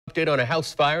On a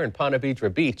house fire in Ponte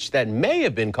Vedra Beach that may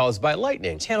have been caused by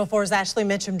lightning. Channel 4's Ashley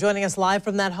Mitchum joining us live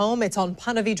from that home. It's on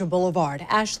Ponte Vedra Boulevard.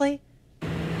 Ashley?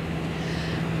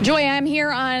 Joy, I'm here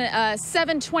on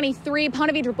 723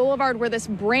 Ponte Vedra Boulevard where this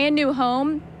brand new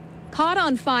home caught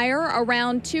on fire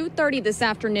around 2:30 this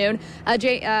afternoon.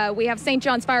 We have St.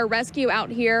 John's Fire Rescue out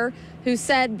here who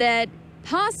said that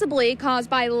possibly caused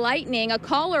by lightning. A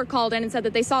caller called in and said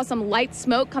that they saw some light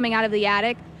smoke coming out of the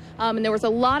attic. And there was a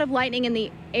lot of lightning in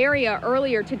the area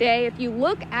earlier today. If you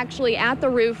look actually at the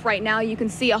roof right now, you can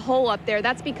see a hole up there.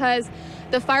 That's because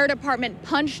the fire department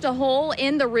punched a hole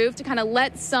in the roof to kind of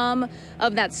let some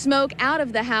of that smoke out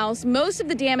of the house. Most of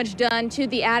the damage done to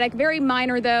the attic, very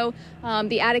minor though,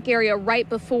 the attic area right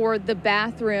before the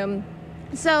bathroom.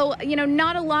 So,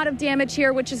 not a lot of damage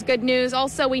here, which is good news.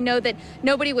 Also, we know that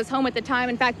nobody was home at the time.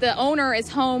 In fact, the owner is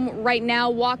home right now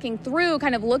walking through,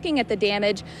 kind of looking at the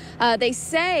damage. They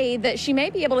say that she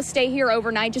may be able to stay here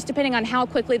overnight, just depending on how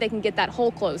quickly they can get that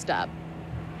hole closed up.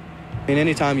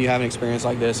 Anytime you have an experience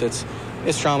like this, it's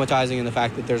traumatizing in the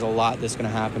fact that there's a lot that's going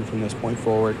to happen from this point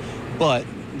forward. But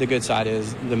the good side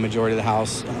is the majority of the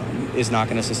house is not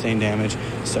going to sustain damage.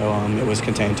 So it was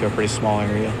contained to a pretty small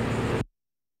area.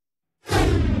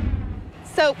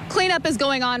 So cleanup is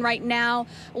going on right now.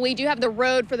 We do have the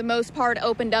road for the most part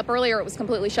opened up. Earlier it was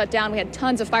completely shut down. We had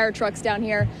tons of fire trucks down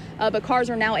here, but cars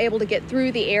are now able to get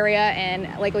through the area.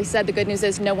 And like we said, the good news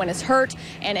is no one is hurt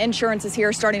and insurance is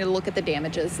here starting to look at the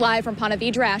damages. Live from Ponte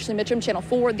Vedra, Ashley Mitchum, Channel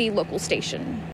 4, the local station.